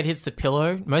 When my head hits the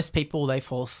pillow, most people, they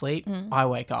fall asleep. I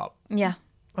wake up. Yeah.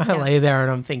 I lay there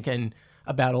and I'm thinking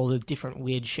about all the different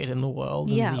weird shit in the world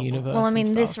and the universe. Well, I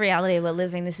mean, this reality we're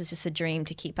living, this is just a dream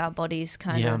to keep our bodies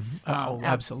kind of...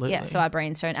 absolutely. So our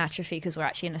brains don't atrophy because we're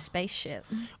actually in a spaceship.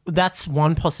 That's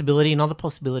one possibility. Another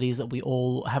possibility is that we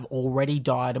all have already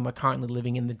died and we're currently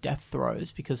living in the death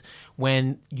throes, because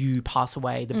when you pass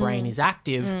away, the brain is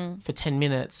active for 10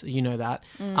 minutes, you know that,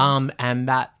 and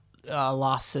that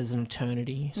lasts as an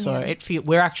eternity. So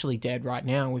we're actually dead right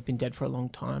now. We've been dead for a long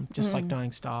time, just like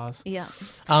dying stars. Yeah.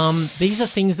 These are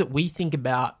things that we think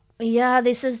about. Yeah,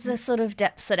 this is the sort of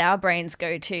depths that our brains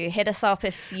go to. Hit us up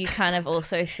if you kind of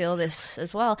also feel this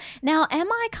as well. Now,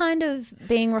 am I kind of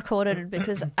being recorded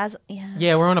because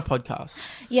Yeah, we're on a podcast.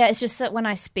 Yeah, it's just that when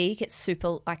I speak, it's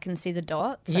super, I can see the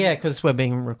dots. Yeah, because we're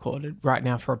being recorded right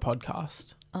now for a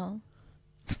podcast. Oh.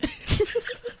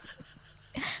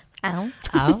 Ow.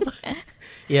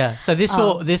 Yeah, so this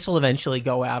will eventually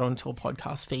go out onto a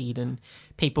podcast feed and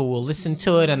people will listen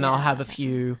to it and they'll have a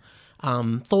few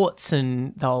thoughts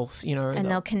and they'll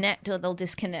connect or they'll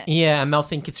disconnect. Yeah, and they'll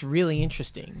think it's really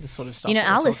interesting, the sort of stuff. You know,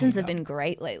 our listens have been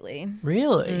great lately.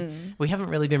 Really? We haven't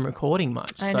really been recording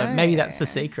much, so maybe that's the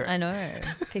secret. I know.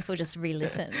 People just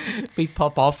re-listen. We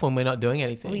pop off when we're not doing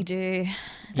anything. We do.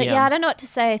 But I don't know what to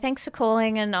say. Thanks for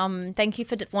calling and thank you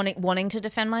for wanting to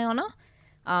defend my honour.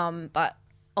 But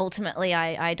ultimately,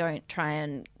 I don't try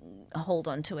and hold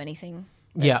on to anything.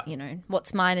 You know,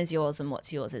 what's mine is yours and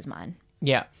what's yours is mine.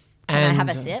 Yeah. Can I have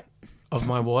a sip? Of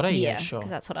my water? Yeah, sure. Because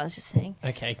that's what I was just saying.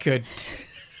 Okay, good.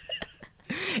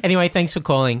 Anyway, thanks for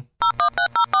calling.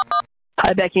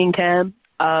 Hi, Becky and Cam.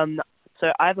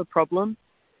 So I have a problem.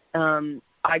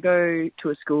 I go to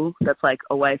a school that's like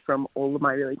away from all of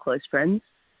my really close friends.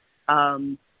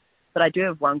 But I do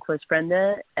have one close friend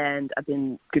there, and I've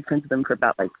been good friends with them for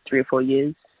about like 3 or 4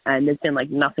 years, and there's been like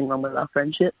nothing wrong with our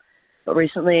friendship. But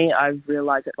recently I've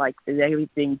realized that like there's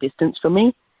everything distance from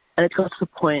me, and it's got to the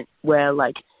point where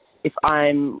like if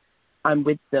I'm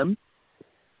with them,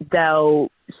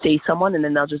 they'll see someone and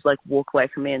then they'll just like walk away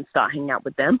from me and start hanging out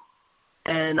with them.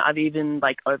 And I've even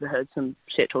like overheard some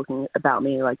shit talking about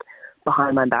me like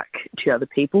behind my back to other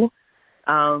people.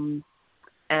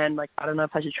 And, like, I don't know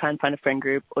if I should try and find a friend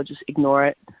group or just ignore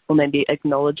it or maybe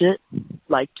acknowledge it,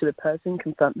 like, to the person,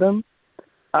 confront them.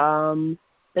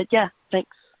 But, yeah,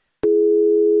 thanks.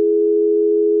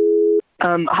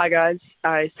 Hi, guys.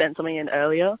 I sent something in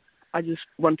earlier. I just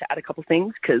wanted to add a couple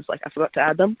things because, like, I forgot to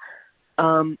add them.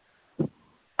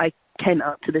 I came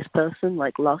up to this person,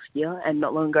 like, last year, and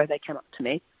not long ago they came up to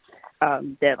me.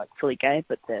 They're, like, fully gay,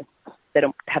 but they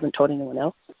haven't told anyone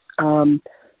else.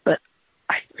 But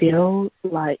I feel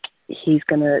like he's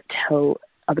going to tell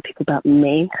other people about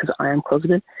me because I am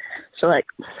closeted. So, like,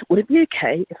 would it be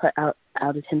okay if I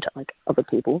outed him to, like, other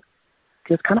people?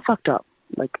 Because it's kind of fucked up.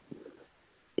 Like,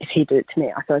 if he did it to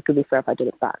me, I feel like it would be fair if I did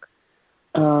it back.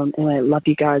 Anyway, love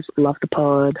you guys. Love the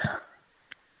pod.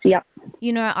 See ya.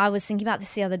 You know, I was thinking about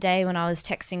this the other day when I was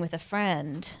texting with a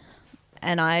friend,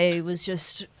 and I was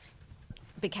just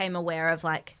became aware of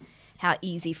like how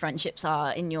easy friendships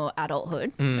are in your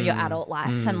adulthood, or your adult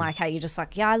life, and like how you're just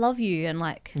like, yeah, I love you, and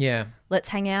like, Yeah. let's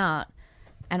hang out.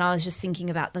 And I was just thinking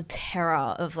about the terror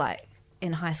of like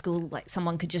in high school, like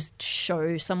someone could just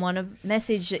show someone a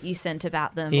message that you sent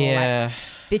about them, or Yeah.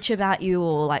 like bitch about you,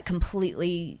 or like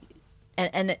completely,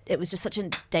 and it was just such a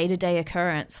day-to-day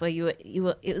occurrence where you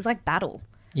were it was like battle.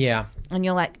 Yeah. And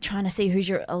you're like trying to see who's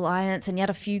your alliance, and you had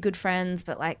a few good friends,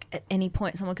 but like at any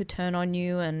point someone could turn on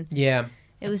you, and Yeah.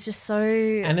 it was just so.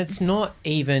 And it's not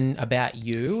even about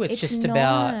you. It's just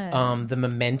about not. the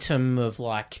momentum of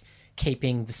like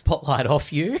keeping the spotlight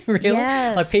off you, really.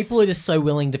 Yes. Like people are just so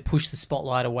willing to push the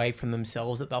spotlight away from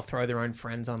themselves that they'll throw their own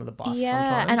friends under the bus yeah,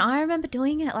 sometimes. and I remember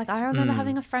doing it. Like I remember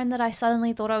having a friend that I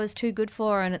suddenly thought I was too good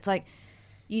for, and it's like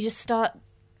you just start.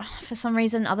 For some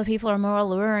reason, other people are more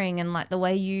alluring, and like the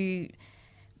way you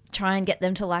try and get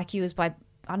them to like you is by,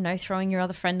 I don't know, throwing your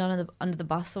other friend under the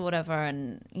bus or whatever,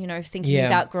 and you know, thinking Yeah.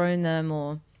 you've outgrown them,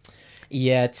 or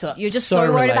Yeah, it's you're just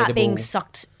so worried about being relatable.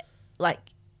 sucked. Like,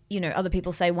 you know, other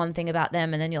people say one thing about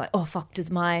them, and then you're like, oh fuck, does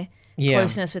my Yeah.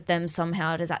 closeness with them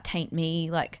somehow, does that taint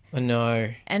me? Like, I know.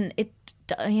 and it,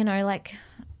 you know, like,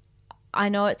 I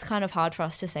know it's kind of hard for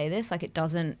us to say this, like it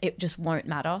just won't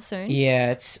matter soon.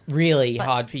 Yeah, it's really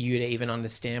hard for you to even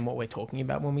understand what we're talking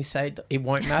about when we say it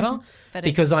won't matter. But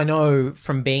because I know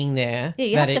from being there Yeah,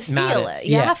 you that have to it feel matters. it.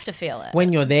 You have to feel it.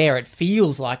 When you're there, it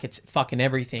feels like it's fucking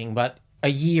everything, but a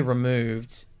year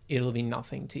removed, it'll be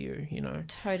nothing to you, you know.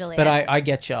 Totally. But I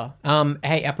get you.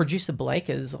 Hey, our producer Blake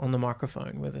is on the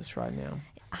microphone with us right now.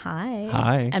 Hi.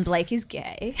 Hi. And Blake is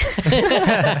gay.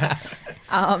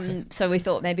 So we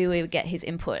thought maybe we would get his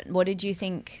input. What did you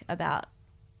think about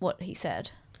what he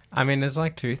said? I mean, there's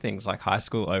like two things. Like high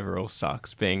school overall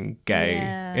sucks. Being gay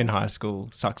Yeah. in high school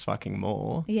sucks fucking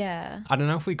more. Yeah. I don't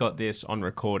know if we got this on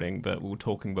recording, but we were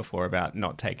talking before about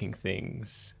not taking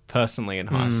things personally in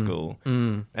high school.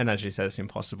 And as you said, it's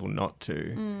impossible not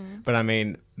to. But I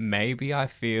mean, maybe I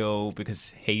feel because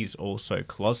he's also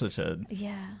closeted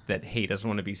Yeah. that he doesn't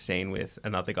want to be seen with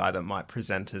another guy that might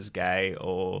present as gay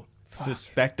or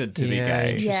suspected to be Yeah,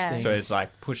 gay. interesting. So it's like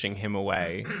pushing him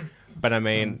away. But I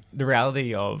mean, the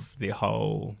reality of the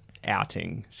whole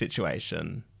outing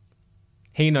situation,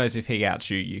 he knows if he outs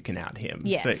you, you can out him.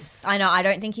 Yes. So, I know. I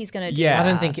don't think he's going to do Yeah. that. I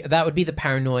don't think that would be the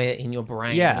paranoia in your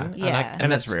brain. Yeah. And, Yeah. and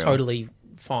And that's it's real. totally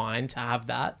fine to have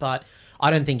that, but I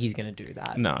don't think he's going to do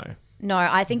that. no. No,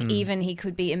 I think even he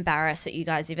could be embarrassed that you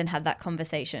guys even had that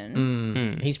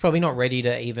conversation. He's probably not ready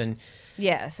to even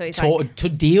Yeah. So he's like, to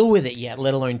deal with it yet,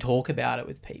 let alone talk about it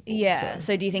with people. yeah. So-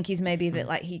 So do you think he's maybe a bit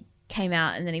like he came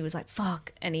out and then he was like,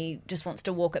 fuck, and he just wants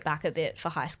to walk it back a bit for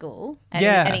high school? And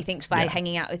Yeah. and he thinks by Yeah.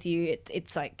 hanging out with you,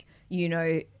 it's like, you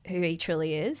know who he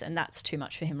truly is, and that's too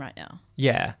much for him right now.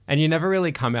 Yeah. And you never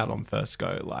really come out on first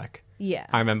go. Like, Yeah.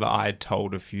 I remember I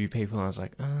told a few people, and I was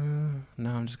like, no,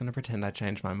 I'm just going to pretend I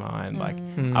changed my mind. Like,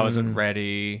 I wasn't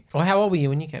ready. Well, how old were you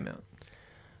when you came out?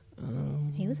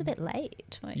 He was a bit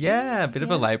late. weren't you? Yeah, a bit of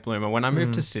a late bloomer. When I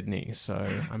moved to Sydney,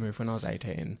 so I moved when I was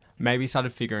 18. Maybe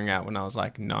started figuring out when I was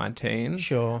like 19.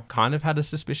 Sure. Kind of had a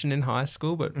suspicion in high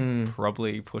school, but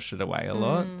probably pushed it away a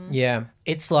lot. Yeah.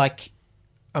 It's like,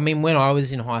 I mean, when I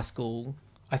was in high school,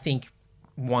 I think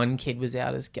one kid was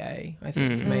out as gay, I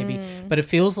think maybe. But it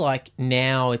feels like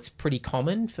now it's pretty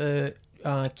common for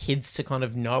kids to kind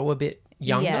of know a bit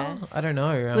younger. Yes. I don't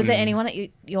know. Was there anyone at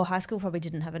your high school? Probably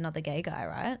didn't have another gay guy,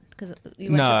 right? Because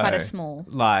you went to quite a small.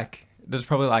 Like, there's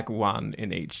probably like one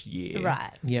in each year.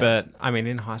 Right. Yeah. But I mean,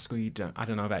 in high school, I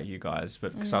don't know about you guys,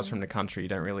 but because I was from the country, you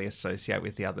don't really associate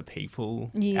with the other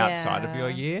people outside of your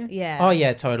year. Yeah. Oh,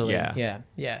 yeah, totally. Yeah.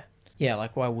 Yeah. Yeah,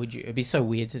 like why would you? It'd be so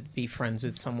weird to be friends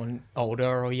with someone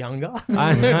older or younger.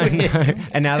 I know.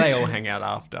 And now they all hang out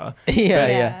after. Yeah, But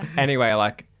yeah. Anyway,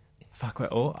 like, fuck, we're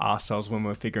all arseholes when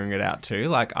we're figuring it out too.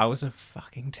 Like, I was a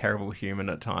fucking terrible human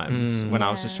at times when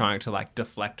I was just Yeah. trying to like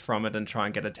deflect from it and try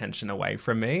and get attention away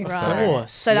from me. Right. Of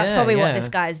course. So that's Yeah, probably what yeah. this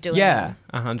guy's doing. Yeah,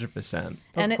 100%.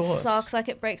 And Of it course. sucks. Like,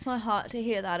 it breaks my heart to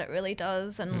hear that. It really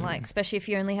does. And like, especially if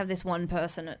you only have this one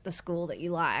person at the school that you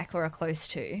like or are close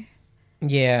to.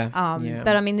 Yeah.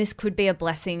 But I mean, this could be a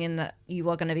blessing in that you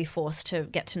are going to be forced to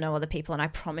get to know other people. And I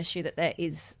promise you that there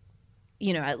is,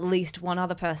 you know, at least one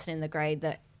other person in the grade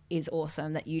that is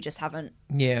awesome that you just haven't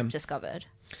Yeah. discovered.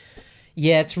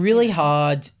 Yeah, it's really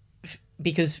hard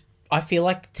because I feel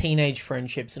like teenage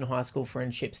friendships and high school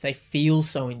friendships, they feel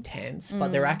so intense,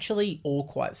 but they're actually all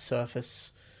quite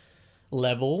surface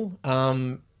level.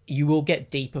 You will get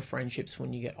deeper friendships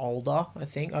when you get older, I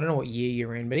think. I don't know what year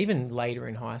you're in, but even later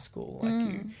in high school,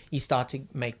 like you start to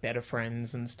make better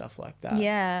friends and stuff like that.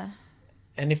 Yeah.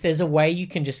 And if there's a way you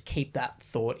can just keep that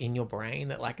thought in your brain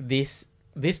that like this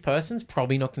person's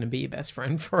probably not going to be your best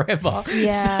friend forever.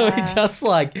 Yeah.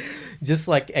 So just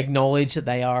like acknowledge that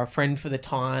they are a friend for the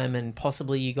time, and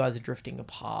possibly you guys are drifting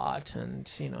apart,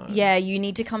 and Yeah, you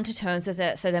need to come to terms with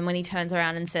it. So then when he turns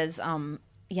around and says,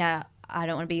 yeah, I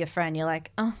don't want to be your friend, you're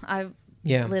like, oh, I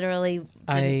literally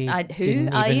didn't. Who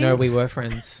didn't are even you? know we were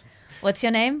friends. What's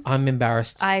your name? I'm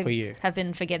embarrassed I for you. have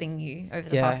been forgetting you over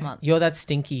the past month. You're that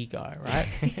stinky guy, right?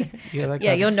 You're that guy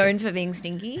Yeah, you're that's known for being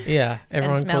stinky. Yeah, And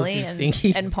everyone calls smelly you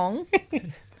stinky. and pong.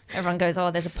 Everyone goes, oh,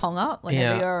 there's a pong up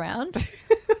whenever you're around.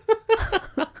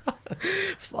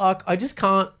 Fuck, I just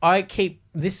can't.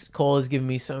 This call has given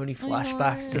me so many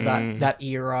flashbacks to that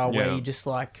era where you just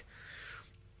like,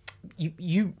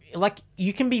 you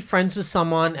can be friends with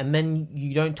someone and then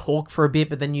you don't talk for a bit,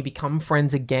 but then you become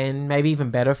friends again, maybe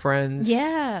even better friends.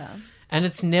 Yeah. And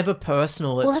it's never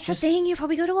personal. Well, that's the thing. You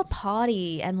probably go to a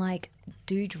party and like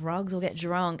do drugs or get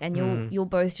drunk, and you'll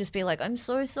both just be like, "I'm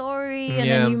so sorry," and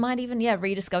then you might even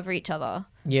rediscover each other.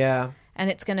 Yeah. And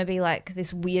it's going to be like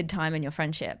this weird time in your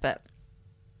friendship, but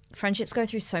friendships go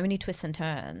through so many twists and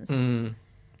turns.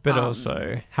 But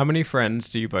also, how many friends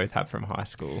do you both have from high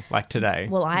school, like today?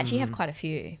 Well, I actually have quite a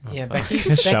few. Yeah,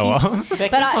 Becky's Show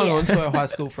hung on to her high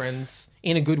school friends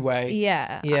in a good way.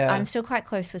 Yeah. Yeah. I'm still quite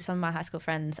close with some of my high school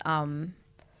friends.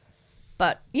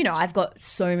 But, I've got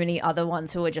so many other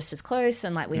ones who are just as close,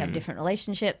 and like we have different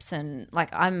relationships, and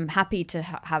like I'm happy to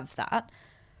have that.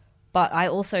 But I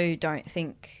also don't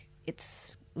think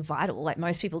it's vital. Like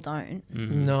most people don't.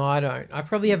 No, I don't. I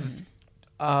probably have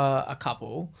a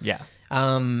couple. Yeah.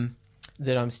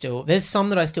 That I'm still... There's some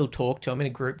that I still talk to. I'm in a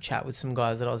group chat with some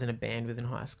guys that I was in a band with in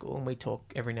high school, and we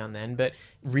talk every now and then. But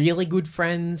really good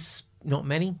friends, not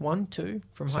many. 1, 2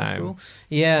 from high school.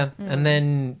 Yeah. And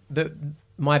then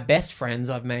my best friends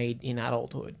I've made in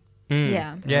adulthood.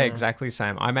 Yeah. Yeah, exactly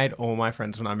same. I made all my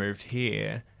friends when I moved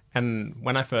here. And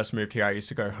when I first moved here, I used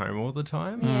to go home all the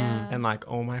time. Yeah. And like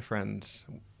all my friends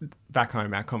back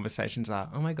home, our conversations are,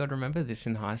 oh my God, remember this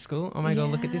in high school? Oh my God,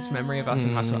 look at this memory of us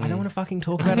in high school. I don't want to fucking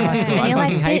talk about high school. And I you're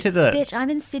fucking like, hated it. Bitch, I'm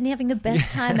in Sydney having the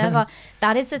best time ever.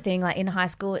 That is the thing. Like in high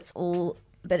school, it's all...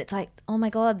 But it's like, oh my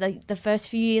God, the first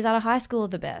few years out of high school are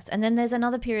the best. And then there's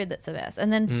another period that's the best.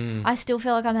 And then I still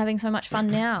feel like I'm having so much fun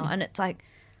now. And it's like,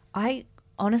 I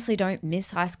honestly don't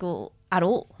miss high school at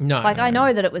all. No. Like I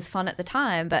know that it was fun at the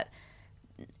time, but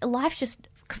life just,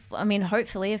 I mean,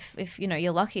 hopefully if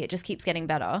you're lucky, it just keeps getting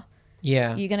better.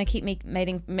 Yeah. You're going to keep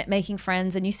making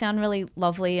friends, and you sound really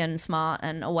lovely and smart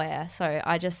and aware. So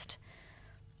I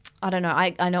don't know.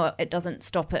 I know it doesn't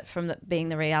stop it from being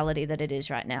the reality that it is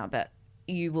right now, but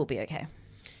you will be okay.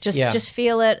 Just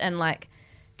feel it, and like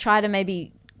try to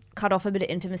maybe cut off a bit of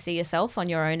intimacy yourself on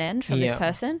your own end from this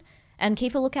person, and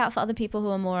keep a lookout for other people who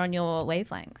are more on your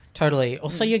wavelength. Totally.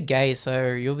 Also, you're gay, so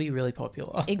you'll be really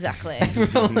popular. Exactly.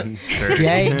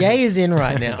 Gay is in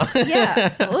right now.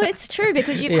 Yeah. Well, it's true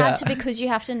because you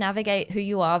have to navigate who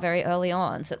you are very early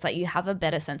on. So it's like you have a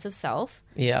better sense of self.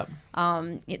 Yeah.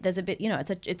 There's a bit,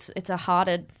 it's a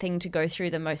harder thing to go through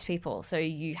than most people. So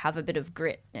you have a bit of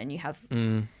grit, and you have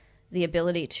the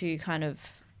ability to kind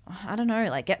of, I don't know,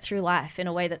 like get through life in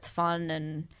a way that's fun.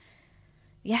 And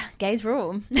yeah, gays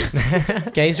rule.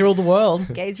 Gays rule the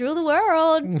world. Gays rule the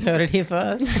world. Heard it here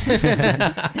first.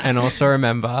 And also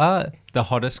remember, the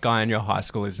hottest guy in your high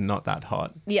school is not that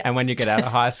hot. Yeah. And when you get out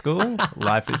of high school,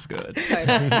 life is good. All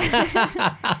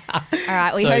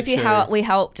right. We So hope true. we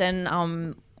helped,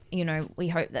 and we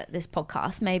hope that this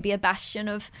podcast may be a bastion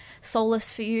of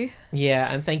solace for you. Yeah,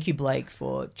 and thank you, Blake,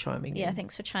 for chiming in. Yeah,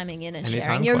 thanks for chiming in and Anytime,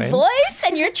 sharing your Queen. voice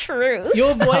and your truth.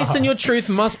 Your voice and your truth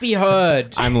must be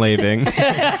heard. I'm leaving.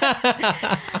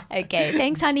 Okay,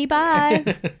 thanks, honey.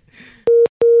 Bye.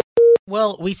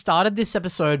 Well, we started this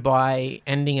episode by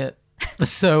ending it,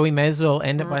 so we may as well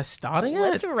end it by starting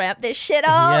Let's it. wrap this shit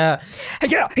up.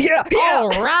 Yeah. Yeah. All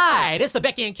right. It's the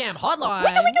Becky and Cam hotline.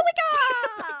 Wicca, wicca,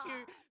 wicca.